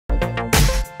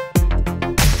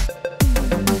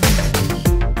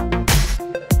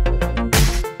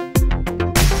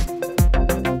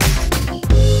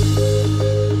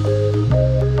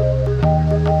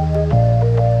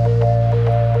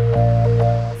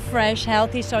fresh,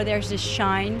 healthy, so there's this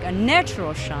shine, a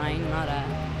natural shine, not a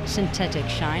synthetic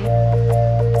shine.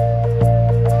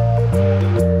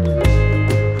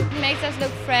 It makes us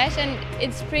look fresh, and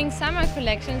it's spring-summer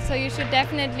collection, so you should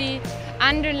definitely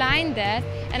underline that,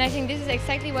 and I think this is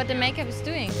exactly what the makeup is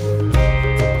doing.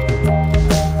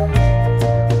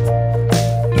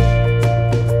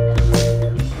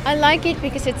 I like it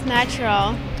because it's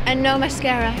natural and no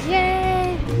mascara.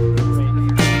 Yay!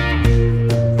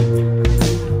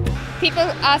 People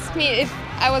ask me if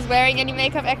I was wearing any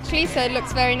makeup actually, so it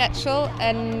looks very natural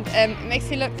and it makes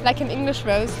you look like an English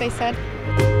rose, they said.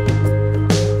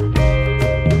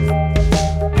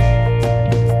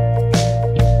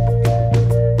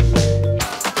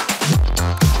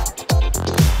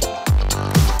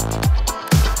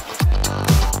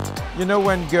 You know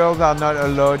when girls are not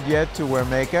allowed yet to wear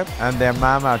makeup and their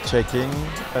mom are checking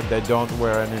that they don't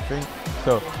wear anything.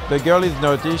 So the girl is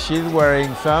naughty, she's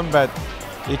wearing some, but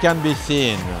it can be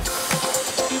seen.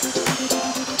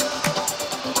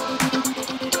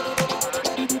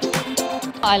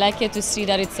 I like it to see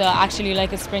that it's actually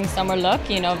like a spring-summer look,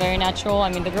 you know, very natural. I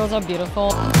mean, the girls are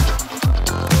beautiful.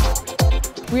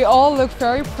 We all look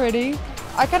very pretty.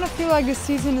 I kind of feel like this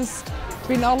season has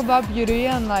been all about beauty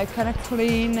and like kind of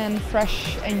clean and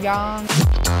fresh and young.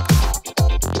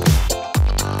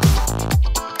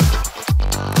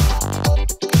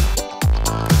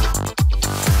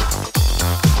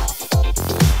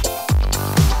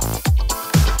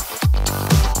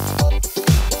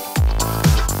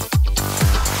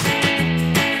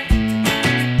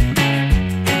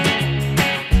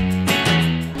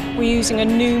 We're using a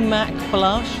new MAC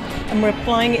blush and we're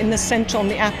applying it in the centre on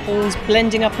the apples,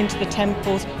 blending up into the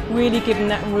temples, really giving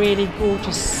that really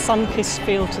gorgeous sun-kissed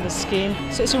feel to the skin.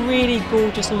 So it's a really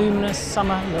gorgeous, luminous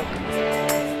summer look.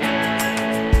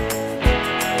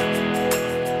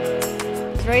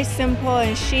 It's very simple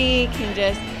and chic and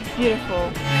just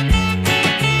beautiful.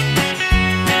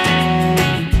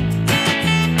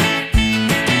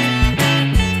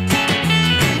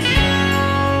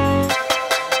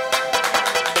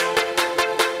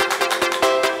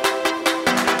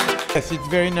 Yes, it's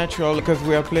very natural because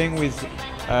we are playing with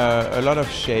a lot of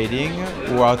shading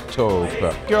who are taupe.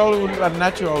 Girls who are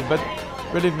natural, but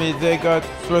believe me, they got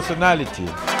personality.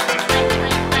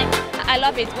 I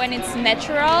love it when it's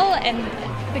natural, and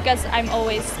because I'm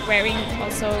always wearing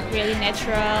also really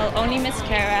natural, only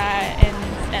mascara, and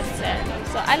that's it.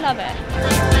 So I love it.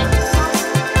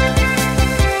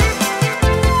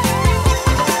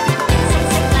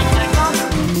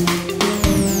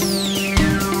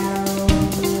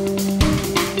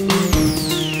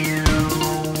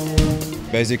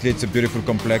 Basically, it's a beautiful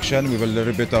complexion with a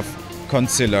little bit of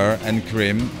concealer and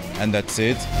cream, and that's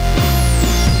it.